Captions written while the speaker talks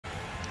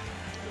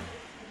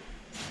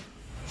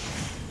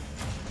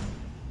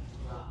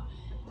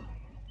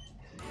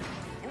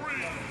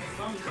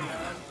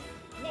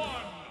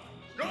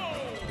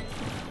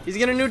He's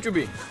gonna neutral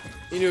beat.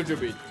 He neutral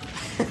beat.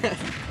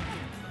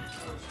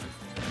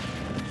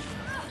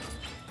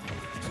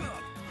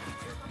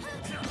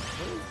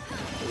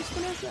 Who's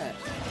finesse that?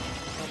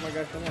 Oh my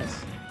god,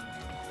 finesse.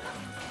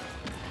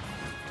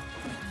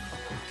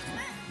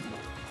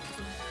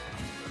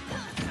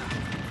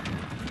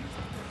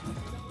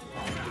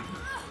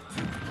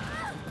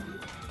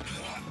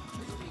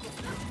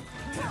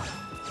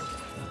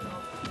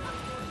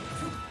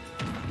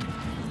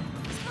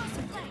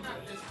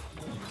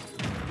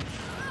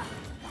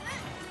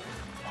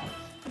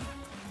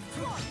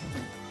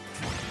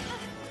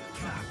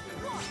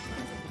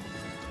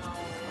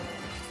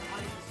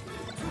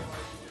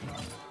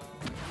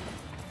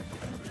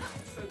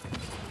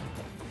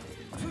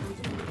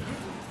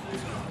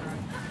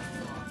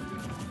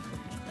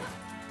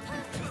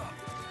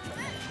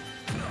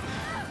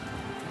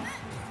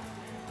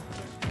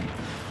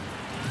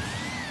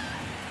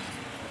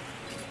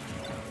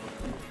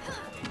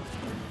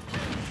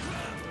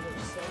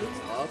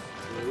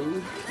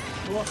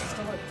 Who else is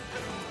still like?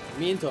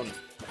 Me and Tony.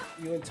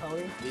 You and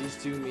Tony?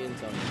 These two, me and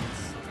Tony.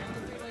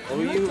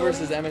 OU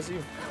versus MSU.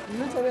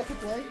 You and Tony have to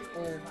play?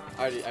 Or?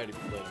 I already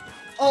played.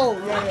 Oh,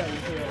 yeah. You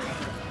play.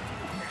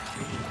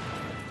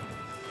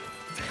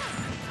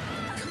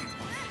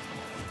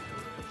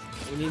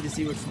 We need to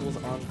see which school's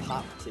on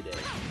top today.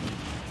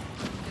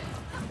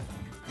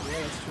 Yeah,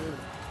 that's true.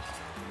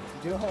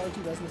 Do you know how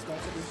Arkdee does in this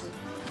matchup usually?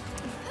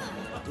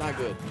 Not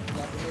good.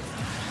 Not good.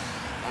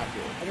 Not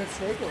good. Against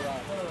Snake or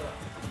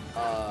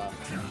Rob?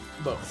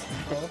 Both.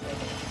 Oh, okay.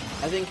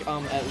 I think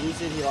at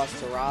Lucid he lost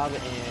to Rob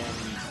and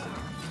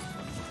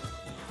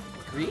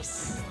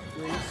Grease?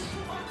 Grease.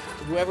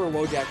 Whoever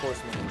Wojak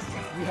Horseman is.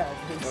 Yeah,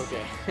 Grease.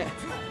 Okay.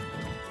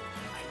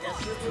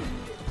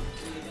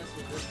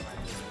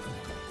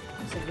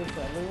 Some good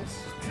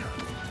friendliness.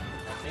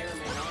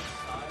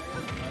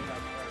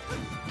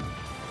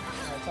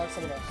 Alright, talk to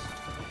someone else.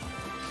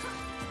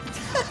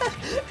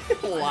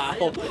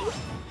 Wow.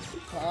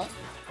 Huh?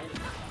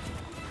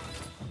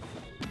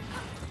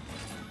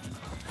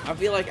 I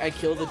feel like I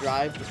kill the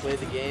drive to play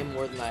the game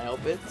more than I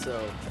help it,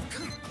 so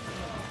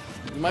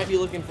you might be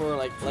looking for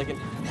like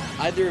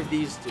either of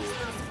these two.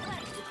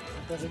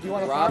 Because if you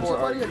want to Rob farm or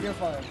somebody, Arkdee. you're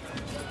fine.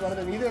 If you want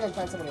to do neither, then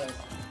find someone else.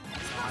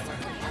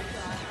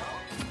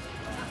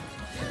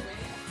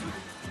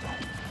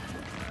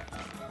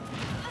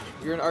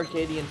 You're an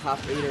Arcadian top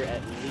 8er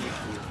at least,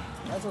 dude.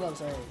 That's what I'm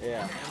saying.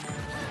 Yeah.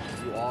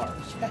 You are.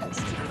 Yes,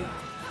 dude.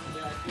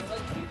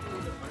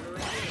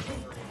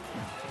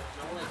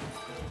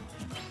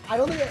 I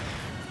don't think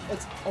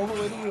it's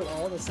overrated you at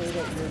all to say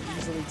that you're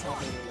easily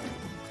top 8 in there.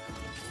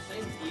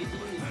 You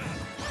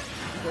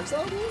think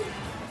so, dude?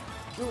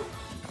 Dude,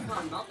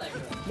 I'm not that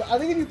good. no, I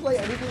think if you play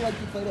anything like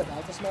you played at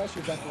Battle Smash,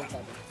 you're definitely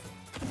top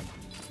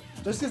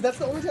 8. Just because that's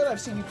the only time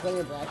I've seen you play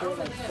in bracket,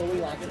 like fully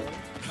locked in.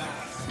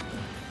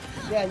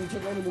 Yeah, and you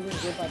took Raymond moving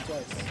game 5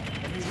 twice.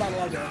 Like, he's not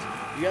allowed to answer.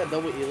 You got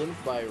double elim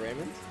by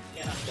Raymond?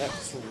 Yeah.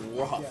 That's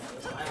rough.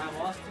 Yeah. I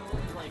lost to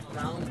him in like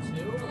round 2,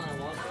 and I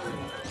lost to him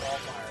in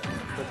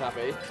qualifier. The top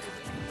 8? No,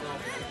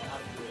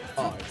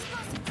 Oh.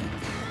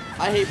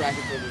 I hate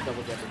bracket play with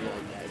double jeopardy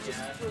like that. It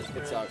just,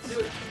 it sucks.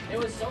 Dude, it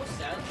was so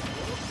sad.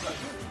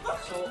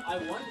 So I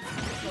won.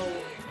 So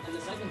in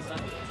the second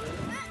set,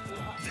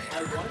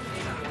 I won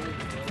game 1 and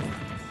 2,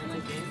 and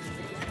then game 3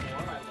 and 4,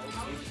 I low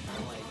key just kind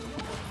of like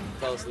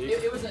Fell asleep?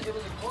 it was a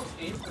close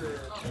game for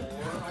 4.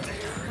 I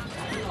think.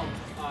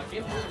 No,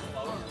 game 3 was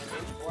close, and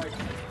then game 4 I just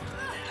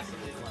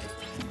massively like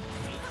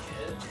ate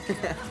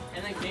shit.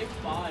 And then game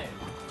 5,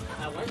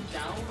 I went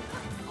down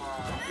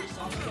 3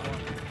 stops to 1.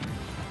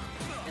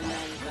 And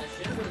then that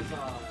shit was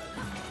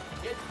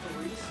hit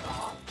 3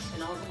 stops, and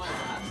I was on my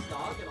last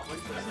stock at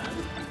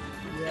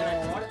 100%.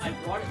 Yeah. And I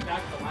brought it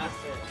back the last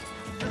hit.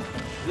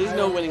 There's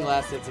no winning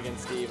last hits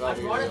against Steve. I I'll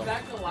be brought real. it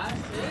back the last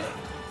hit,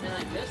 and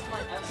I missed my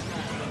F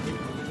smash. Like,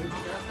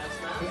 the F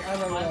smash. Yeah, I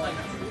remember I that. like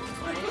 2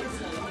 frames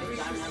and like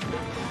diamond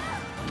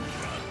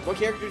F. What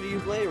character do you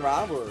play,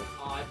 Rob or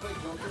I played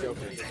Joker.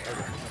 Joker? And Okay.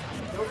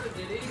 Diddy. Joker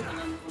Diddy, and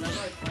then whenever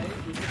I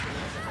played, we just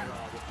finesse my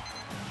Rob.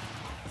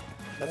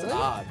 That's Really?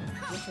 odd.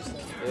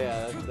 Interesting.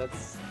 Yeah,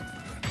 that's.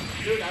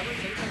 Dude, ever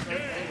since I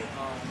started playing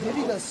with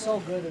Diddy does so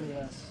good in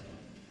this.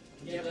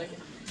 yeah, but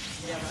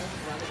yeah, but I was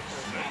running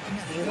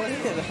for Really?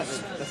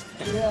 that's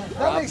Yeah, that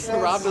Rob, makes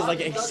sense. Rob is like Rob does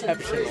it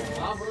exceptional. great.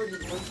 Rob Bird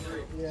is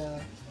 1-3. Yeah.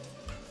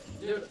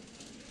 Dude,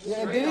 Yeah,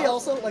 and Diddy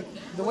also, like,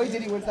 the way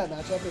Diddy wins that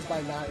matchup is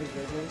by not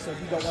engaging, so if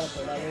you don't want to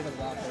play that way, then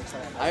Rob works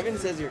that. Ivan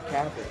says you're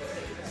capping.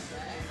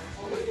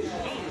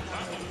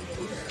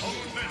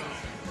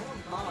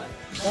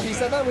 Well, he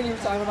said that when you were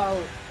talking about,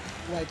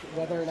 like,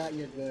 whether or not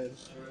you're good.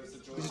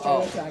 He's just trying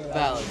Oh, to attack that.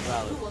 valid.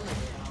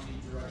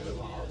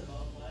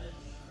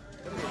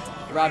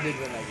 Rob did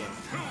win that game.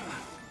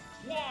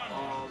 no,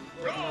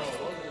 what was I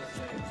gonna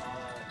say?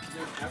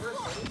 Dude, ever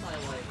since I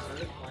like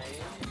started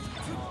playing,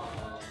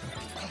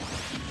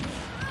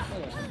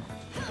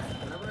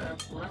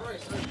 whenever I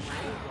started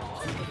playing Raw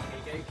with the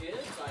KK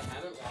kids, I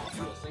haven't lost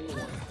to a single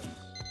one.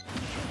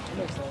 That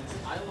makes sense.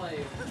 I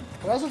like.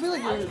 But I also feel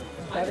like you're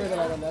better than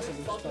all the messes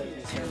you just played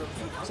this game.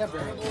 Except for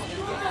And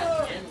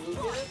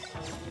Lucas,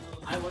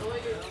 I literally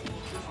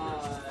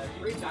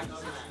bring back to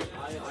Smash.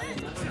 I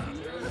have never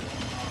beaten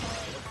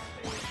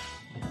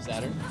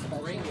Saturn?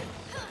 Ringus.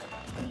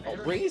 Oh,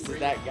 Ringus is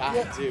that guy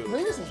Yeah, too.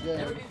 Ringus is good.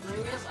 Never beat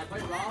Ringus. I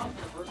played Raw for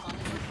the first time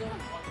against him.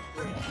 Fucking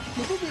great.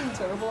 People being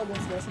terrible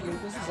against Messi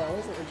Ringus is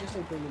always an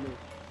interesting thing to me.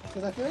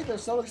 Because I feel like they're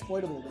so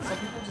exploitable that some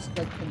people just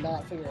like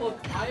cannot figure it Look,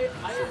 out. I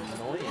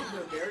agree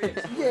they're very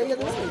exploitable. Yeah,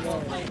 that's what they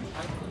are. Like,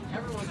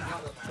 everyone's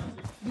got the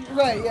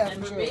Right, yeah, And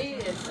for for sure. me,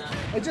 it's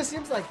It just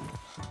seems like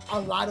a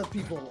lot of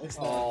people it's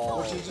that,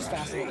 Oh. which is just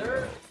fascinating.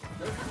 They're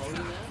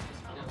floating that is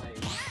kind of like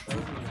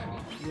frozen at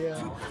me. Yeah.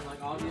 And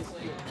like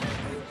obviously,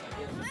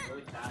 it's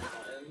really fast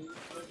buttons.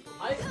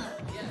 I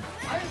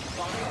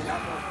thought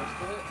about more first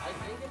of it. I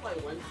think if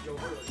I went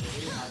Joker or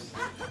Jimmy, I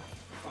would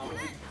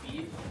probably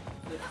beat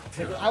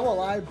the I won't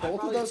lie,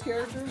 both of those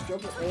characters,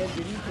 Joker and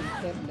Diddy,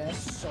 can camp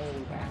Ness so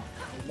bad.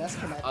 Like, Ness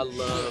cannot. I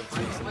love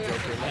Jason Like I Joker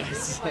said, I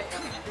Ness. think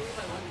if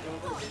I went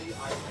Joker or Diddy, I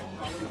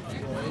probably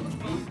would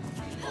beat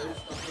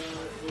most of the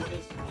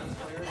Lucas Ness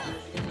players in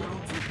Michigan now.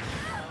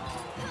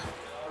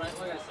 But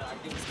like I said, I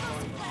think it's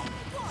going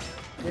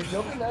Yeah,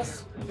 Joker Ness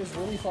is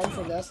really fun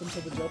for Ness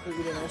until the Joker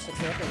either knows to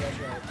camp or Ness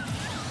right.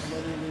 And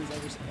then we lose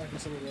every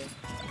single game.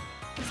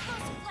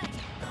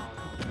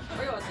 I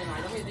forgot what I was saying.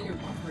 I don't even think you're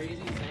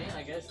crazy insane.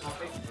 I guess not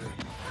fake free.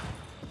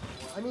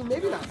 I mean,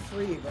 maybe not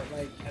free, but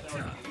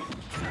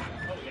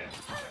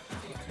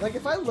like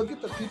if I look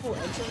at the people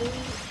entering,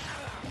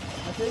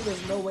 I think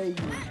there's no way you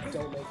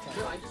don't make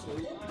Dude, time. I just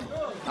lose.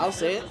 I'll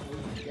say it.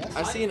 Yes?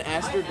 I see an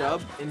Aster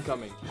dub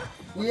incoming.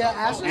 Yeah,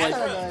 Aster's Like-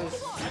 kind of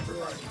nice.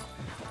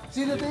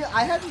 See, the thing,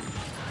 I don't think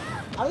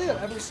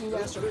I've ever seen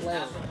Aster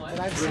play, but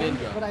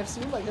I've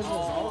seen like his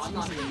results.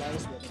 He's a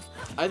nice with it.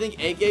 I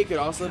think AK could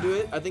also do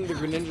it. I think the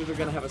Greninjas are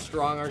gonna have a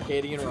strong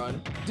Arcadian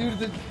run. Dude,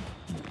 the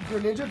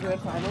Greninja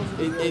Grand Finals would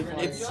be really fun.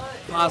 It's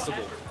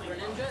possible.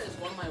 Greninja is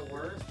one of my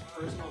worst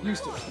personal.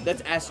 Used to.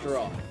 That's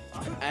Astra.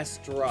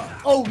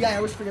 Astra. Oh yeah, I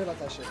always forget about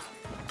that shit.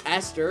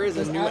 Aster is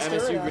a There's new Aster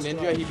MSU and Astra.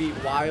 Greninja. He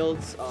beat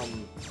Wild's.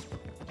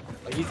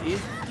 Like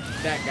he's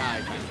that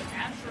guy kind of.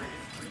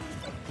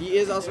 He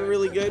is also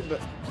really good, but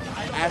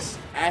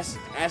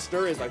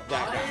Aster is like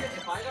that guy.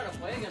 If I gotta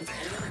play against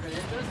any of the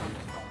Greninjas, I'm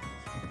just fucked.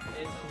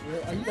 It's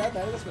Really? Are you that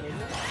bad at this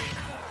Greninja?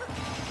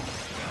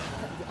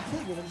 I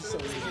think Greninja's so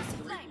easy.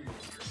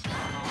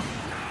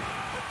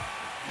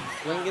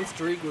 Playing against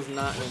Tariq was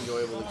not an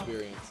enjoyable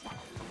experience.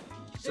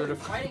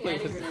 Certified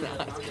fighting any was Greninja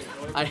not. is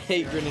enjoyable. I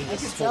hate I Greninja can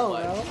so tell,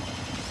 much. bro.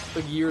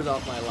 Took years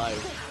off my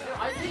life,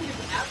 I think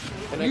it's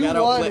absolutely. and I You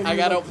got won and I you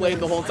got looked outplayed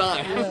the pissed. whole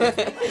time.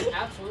 It's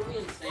absolutely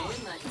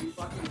insane that you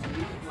fucking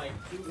beat like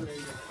 2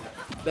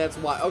 Greninjas. That's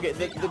why. Okay,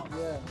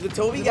 Yeah. the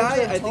Toby You guy,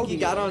 looked at I think he Toby.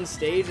 got on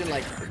stage and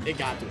like it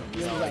got to him. You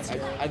Yeah, know, he like, got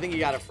scared. I think he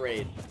got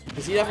afraid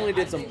because he definitely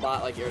did some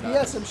bot like air He dodge.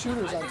 has some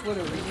shooters on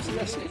Twitter. Did you see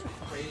that shit?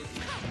 Crazy.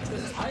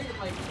 Because I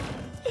like,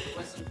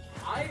 listen,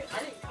 I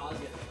think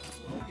Kazuya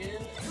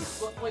is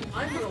broken, but like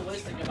I'm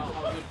realistic about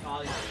how good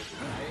Kazuya is.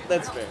 Right?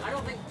 That's I don't- fair. I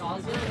don't think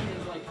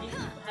Kazuya is like he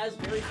has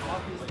very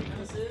obvious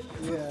weaknesses,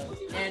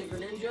 Yeah. and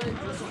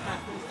Greninja just so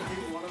happens to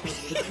be one of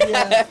those weaknesses.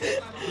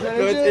 Yeah.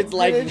 No, it's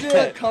like Greninja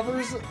that.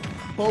 covers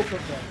both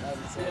of them, I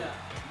would say. Yeah.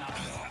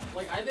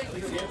 Like I think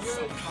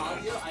Greninja and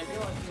Kazuya, I feel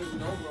like there's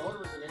no world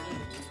where Greninja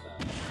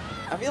can lose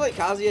that. I feel like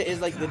Kazuya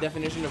is like the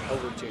definition of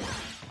overtuned.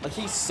 Like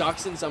he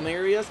sucks in some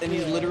areas and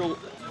he's Yeah. literal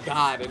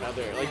god in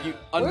other. Like you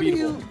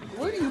unbeatable.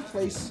 Where do you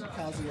place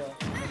Kazuya?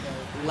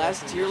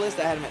 Last tier list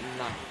I had him at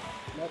 9.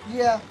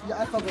 Yeah,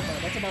 I fuck with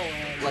that. That's about where I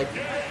am. Like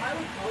I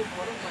would probably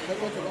put him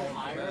like Look at that.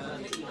 higher, but I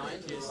think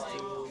 9 is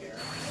like.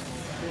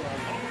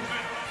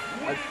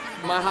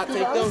 my hot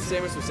take though,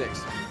 Samus was 6.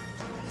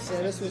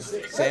 Samus was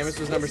 6. Samus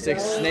was number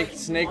 6.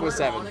 Snake was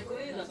 7.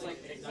 Ironically, that's like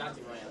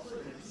exactly my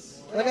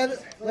answer.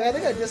 I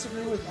think I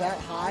disagree with that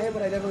high,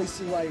 but I definitely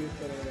see why you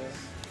put it there.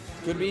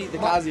 Could be the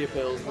Kazuya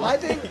pills. My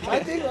thing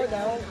right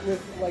now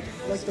with like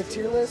the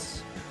tier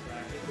list,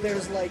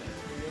 there's like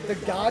the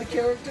god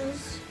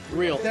characters.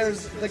 Real.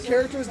 There's the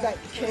characters that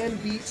can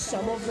beat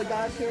some of the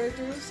god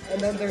characters, and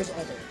then there's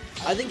other.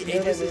 I think You know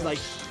what I Aegis is mean? like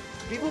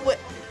people put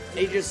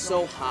Aegis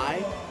so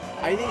high.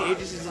 I think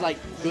Aegis is like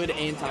good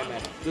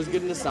anti-meta. Does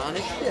good in the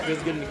Sonic, does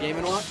good in the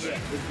Game & Watch, does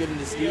good in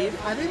the Steve,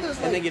 I think there's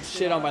and then like gets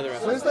shit on by the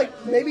rest. there's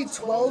like maybe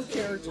 12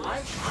 characters.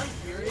 I'm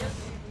curious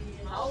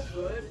how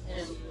good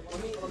and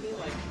let me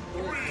like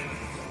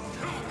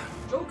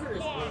Joker is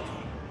good.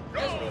 He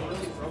has a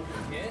really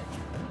broken hit,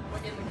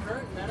 but in the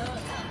current meta,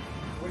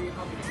 where you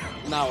helping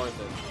him? Not worth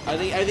it. I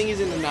think he's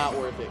in the not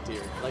worth it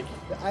tier. Like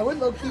I would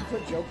low key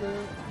put Joker.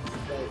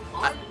 Like,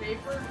 On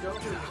paper, Joker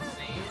is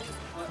insane,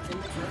 but in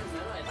the current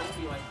meta, I think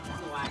he like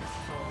lacks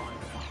so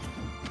much.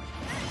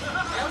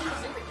 I also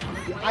think the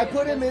counterplay I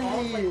put him in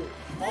is the.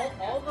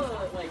 all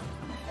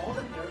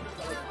the characters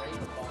that like rank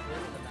above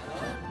him in the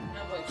meta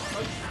have like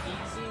such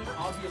easy,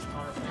 obvious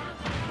counterplay.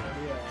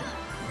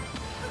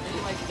 Yeah. And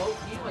he like low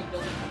key like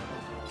doesn't.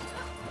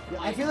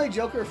 Yeah, I feel like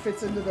Joker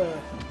fits into the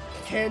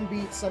can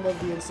beat some of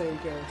the insane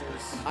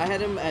characters. I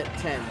had him at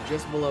 10,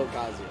 just below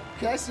Kazuya.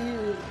 Can I see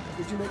your?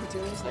 Did you make a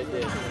tier list? I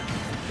did.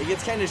 It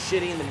gets kind of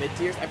shitty in the mid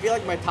tiers. I feel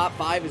like my top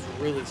 5 is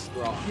really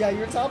strong. Yeah,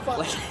 your top 5.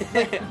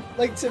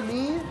 Like to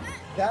me,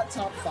 that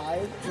top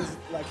 5 is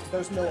like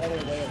there's no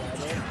other way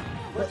around it.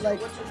 But like,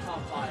 what's your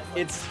top 5? Like,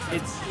 it's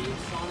Steve,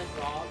 Sonic,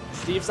 Rob.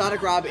 Steve,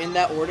 Sonic, Rob in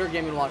that order.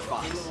 Game and Watch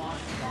Fox. Game & Watch,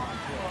 Rob.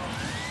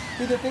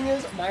 see, the thing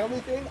is, my only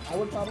thing, I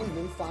would probably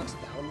move Fox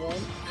down one,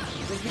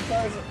 just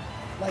because,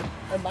 like,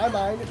 in my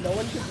mind, no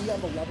one could be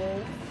on the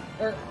level,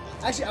 or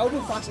actually, I would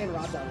move Fox and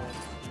Rob down one.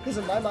 Because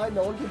in my mind,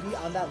 no one can be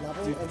on that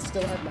level and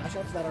still have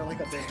mashups that are like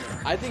abysmal.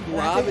 I think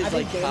Rob is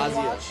like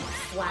Kazuya.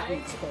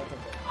 Flattens both of them.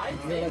 I You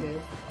know what I mean?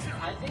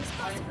 think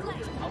I agree with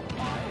your top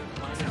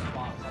 5 minus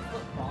Fox. I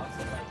put Fox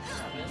at like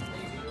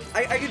 7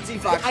 maybe. I could see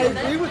Fox. I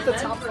agree with the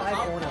top for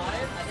 5 order.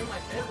 I think my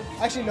 5th would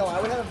be Actually, no,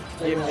 I would have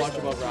Game and Watch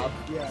above Rob.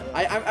 Yeah.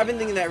 I've been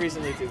thinking that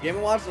recently too. Game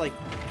and Watch, like,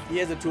 he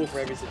has a tool for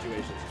every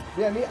situation.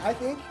 Yeah, I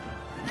think,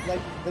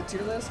 like, the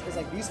tier list is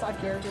like these 5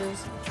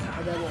 characters,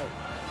 and then like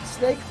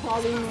Snake,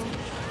 Palu.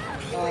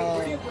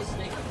 Where do you put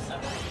Snake at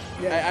 7?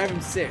 I Yeah. have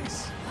him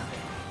 6.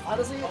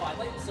 Honestly, Oh, I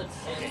thought you said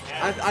 6.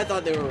 I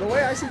thought they the were.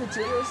 way I see the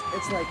tier list,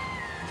 it's like,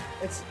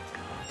 it's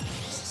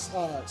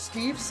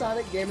Steve,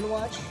 Sonic, Game &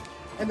 Watch,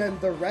 and then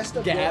the rest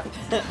of Gap.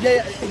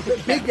 yeah,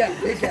 big gap.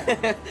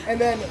 And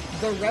then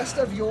the rest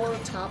of your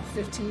top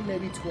 15,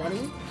 maybe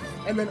 20,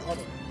 and then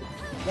other.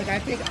 Like, I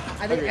think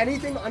Agreed.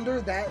 anything under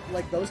that,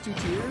 like those 2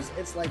 tiers,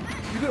 it's like,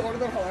 you can order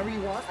them however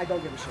you want, I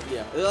don't give a shit.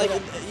 Yeah, like,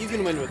 you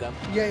can win with them.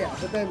 Yeah,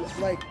 but then,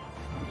 like,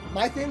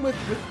 my thing with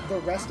the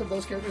rest of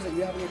those characters that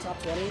you have in your top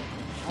 20,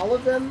 all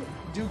of them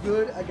do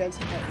good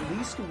against at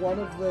least one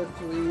of the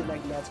 3,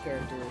 like, nuts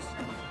characters.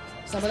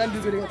 Some of them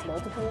do good against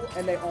multiple,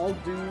 and they all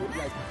do,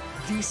 like,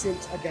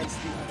 decent against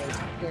the other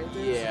top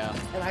characters. Yeah.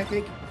 And I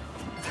think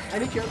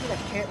any character that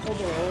can't hold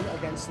their own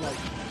against, like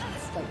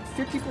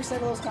 50%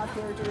 of those top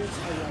characters,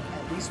 and, like,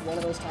 at least one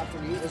of those top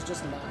 3 is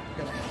just not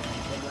gonna happen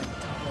in, like,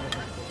 the top 1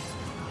 characters.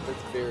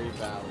 That's very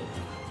valid.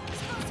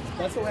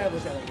 That's the way I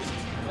look at it.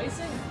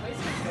 Placing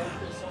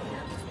Joker is so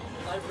weird for me,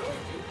 because I really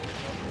do think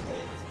Joker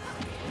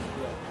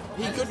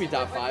is. He could be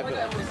top 5, Like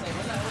I but always say, it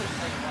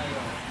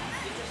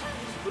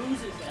just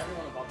loses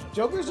everyone above him.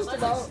 Joker's just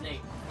Besides, like, about-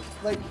 Snake.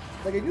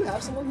 Like if you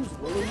have someone who's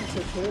willing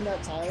to put in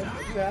that time,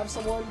 if you have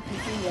someone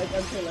peeking like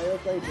MKLeo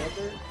playing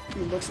Joker, he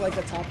looks like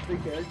a top 3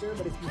 character,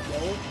 but if you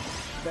don't,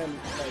 then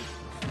like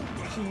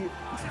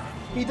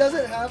he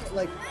doesn't have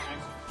like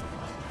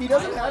he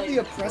doesn't have the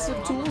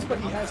oppressive tools, but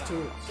he has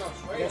tools. So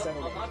straight Yes, up, I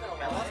I'm know. not gonna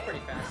lie. That's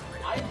pretty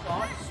fascinating. I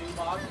thought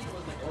Tsubaki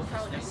was the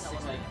closest thing that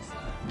was like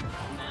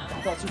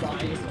I thought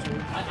Tsubaki was the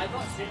truth. I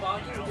thought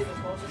Tsubaki would be the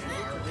closest thing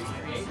to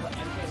recreate what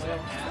MKLeo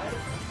had,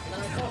 and then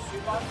I saw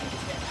Tsubaki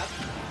just get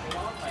absolutely shit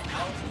on by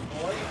Alex's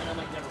boy, and I'm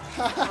like, never.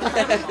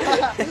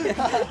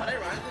 But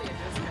ironically, it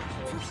is your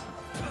choice.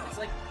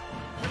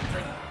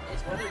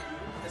 It's whether you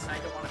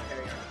decide to want to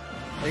carry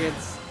on.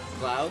 against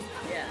Cloud,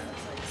 Yeah,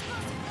 it's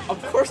like.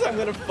 of course I'm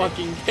gonna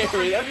fucking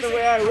carry. That's the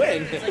way I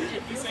win. It's like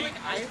it feels like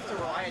I have to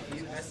rely on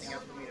you messing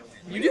up for me to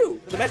win. You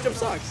do. The matchup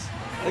sucks.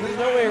 Like, there's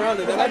no way around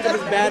it. The matchup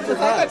is bad for The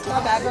fact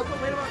Cloud. that But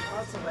complain about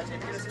Cloud so much, if you're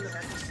gonna say the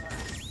match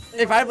sucks.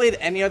 If I played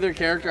any other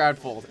character, I'd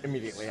fold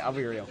immediately. I'll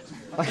be real.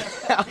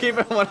 I'll keep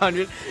it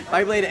 100. If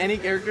I played any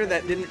character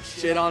that didn't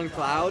shit on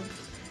Cloud,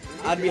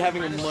 I'd be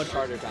having a much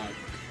harder time.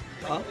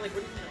 Huh? Like, what do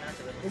you think the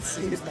matchup is? it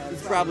seems bad.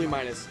 It's probably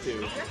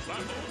 -2.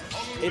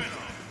 It,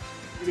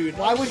 dude.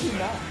 Why would you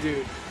not?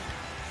 Dude,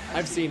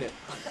 I've seen it.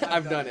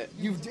 I've done it.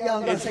 You've yeah,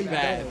 I'm gonna It's say you've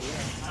bad. done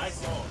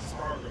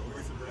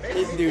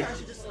it, Dude. I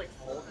should just like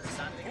hold the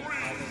sun to get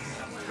Cloud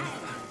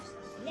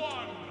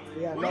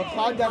and yeah. No,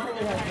 Cloud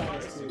definitely has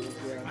 -2.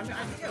 Yeah. I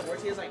think at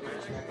worst he has like -1.5.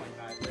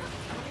 I don't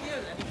think he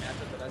has any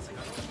matchup, but that's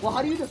like Well,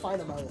 how do you define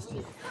a -2?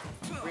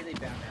 a really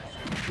bad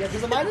matchup. Yeah,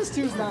 because a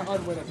 -2 is not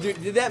unwinnable.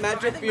 Dude, did that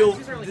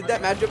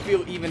matchup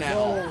feel even at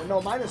all?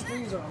 No,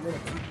 -3s are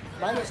unwinnable.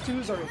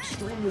 -2s are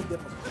extremely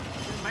difficult.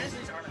 Minus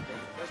these aren't a thing.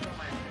 There's no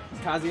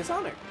minus. Kazuya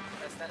Sonic.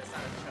 That is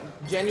not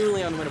a show.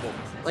 Genuinely unwinnable.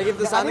 Like, if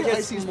the Yeah, I Sonic think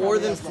has Icy's more probably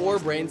than has 4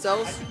 -2. brain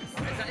cells, It's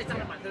not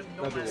a minus. There's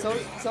no That'd be minus.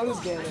 weird. So does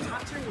Ganon.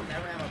 Top tier will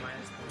never have a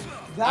minus.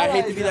 I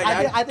hate to be that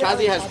guy. I think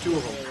Kazuya has top 2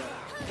 of tier, them.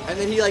 yeah. And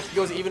then he, like,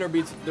 goes even or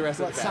beats the rest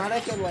What, of the pack.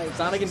 Sonic and like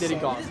Sonic and Diddy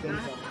Kong.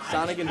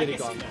 Sonic and Diddy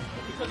Kong.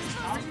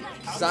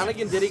 Sonic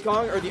and Diddy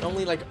Kong are the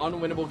only, like,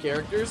 unwinnable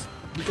characters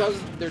because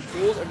their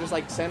tools are just,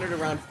 like, centered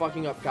around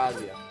fucking up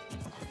Kazuya.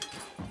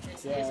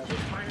 Yeah. It's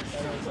minus.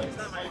 It's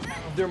not minus.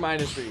 They're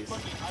 -3s.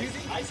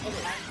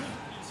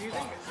 Do you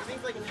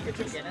think like if you get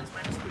to Ganon's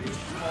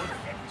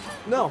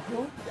 -3, No.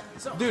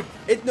 Dude,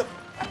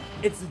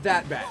 it's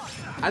that bad.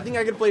 I think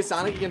I could play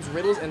Sonic against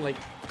Riddles and, like,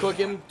 cook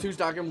him,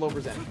 2-stock him, low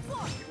percent.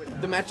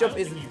 The matchup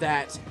is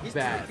that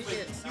bad.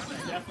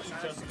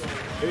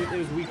 It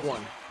was week 1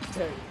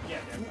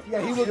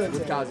 Yeah, he will go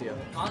with to Kazuya.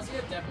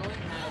 Kazuya definitely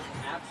has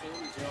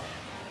absolutely zero.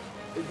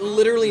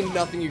 Literally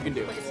nothing you can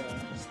do.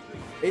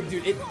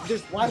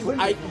 There's, Why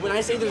wouldn't you? when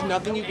I say there's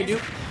nothing you can do,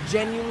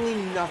 genuinely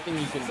nothing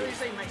you can do. So you're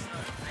saying Mike's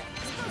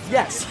not.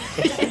 Yes.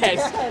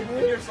 Yes. Yeah, When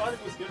dude. your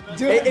Sonic was good enough.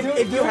 Do it, If- do it,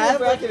 if do you it in have,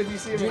 bracket like, if you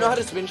see him. Do you know how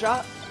to spin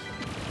shot?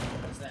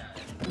 What's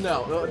that?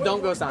 No,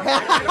 don't go Sonic.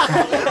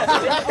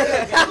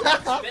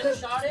 Spin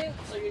shotting,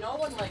 so you know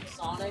when like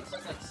Sonic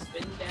does like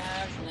spin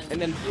dash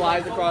and then, he,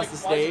 flies like, across like, the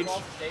flies stage?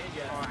 across the stage, Oh,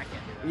 yeah. I can't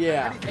do that.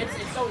 Yeah.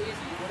 It's so easy.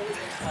 You literally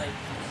just like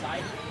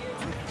side B,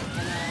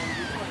 and then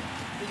you can like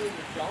do your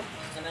jump,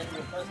 and then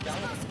you press down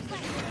on the stick.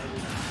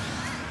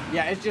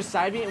 Yeah, it's just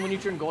side B, and when you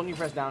turn golden, you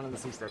press down on the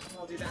C stick.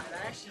 Well, dude, that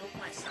actually helped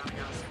my Sonic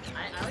out.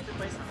 I like to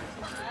play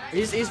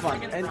Sonic. He's fun.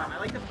 Against And Ron, I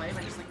like to play him,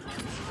 I just like can't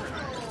super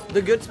hard.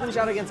 the good spin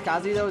shot against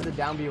Kazi though is the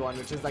down B one,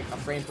 which is like a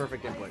frame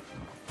perfect input.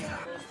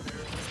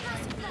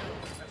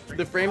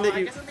 The frame that I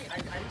you guess I used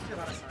to do a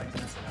lot of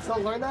Sonic. So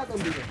learn that, then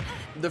do it.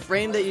 the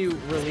frame that you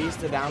release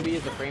the down B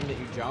is the frame that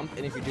you jump,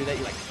 and if you do that,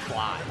 you like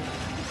fly.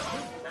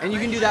 And you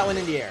can do that one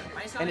in the air,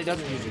 and it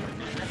doesn't usually.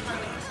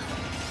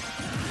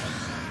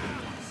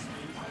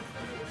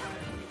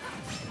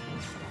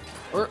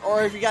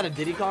 Or if you got a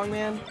Diddy Kong,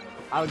 man,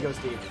 I would go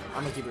Steve.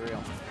 I'm gonna keep it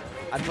real.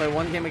 I'd play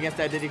one game against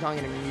that Diddy Kong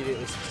and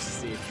immediately switch to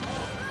Steve.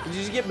 You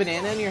just get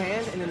banana in your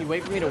hand, and then you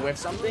wait for me to whiff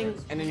something,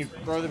 and then you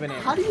throw the banana.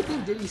 How do you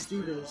think Diddy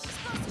Steve is?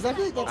 Because I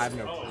feel like that's... I have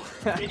no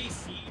clue. Diddy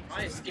C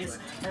is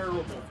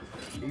terrible.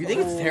 You think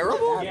it's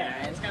terrible?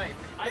 Yeah, it's kind of.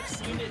 I've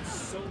seen it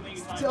so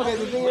many times. See, okay,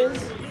 the thing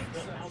is,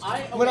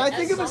 when I as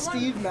think of a someone-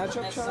 Steve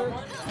matchup as chart... someone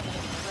that has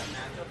a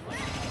matchup like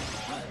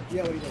that,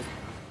 Yeah, what do you think?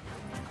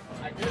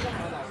 I did run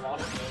a lot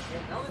of those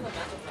games. I don't think the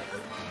matchup's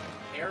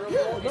like terrible. Yeah,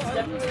 no, It's I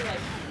definitely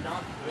like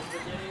not good for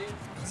Diddy.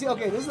 See,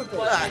 okay, this is the thing.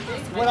 But I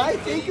think When I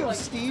Diddy, think of like,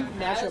 Steve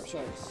has- matchup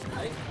charts... I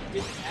think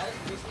Diddy has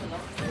decent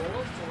enough tools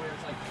to where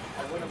it's like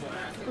a winnable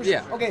matchup.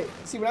 Yeah. Okay,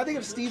 see, when I think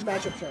of Steve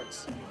matchup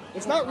charts,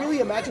 it's not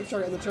really a matchup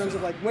chart in the terms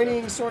of like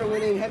winning, sort of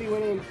winning, heavy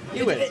winning.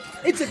 You win.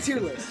 It's a tier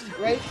list,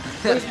 right?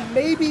 There's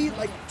maybe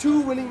like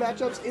 2 winning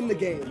matchups in the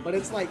game, but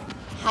it's like,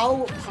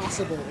 how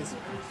possible is it,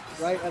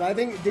 right? And I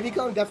think Diddy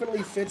Kong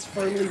definitely fits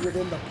firmly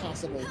within the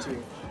possible tier.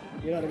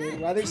 You know what I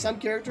mean? I think some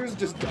characters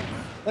just don't.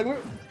 Like,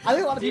 I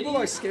think a lot of people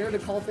are scared to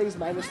call things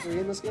 -3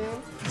 in this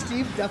game.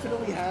 Steve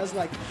definitely has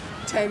like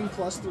 10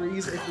 plus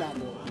 3s, if not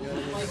more. You know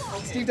what I mean? Like,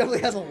 okay. Steve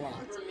definitely has a lot.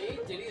 For me,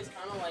 Diddy is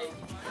kind of like,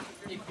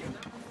 if you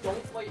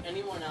don't fight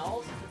anyone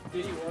else,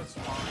 Diddy works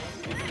fine.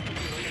 You can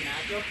win the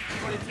matchup.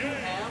 But if you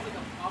have like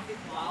a pocket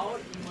cloud,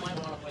 you might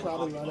want to play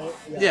Probably pocket run it.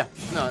 cloud. Yeah.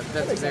 No, That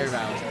that's makes very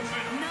sense.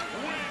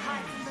 valid.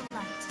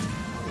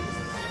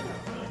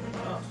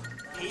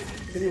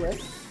 Did he win?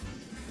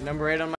 Number 8 on my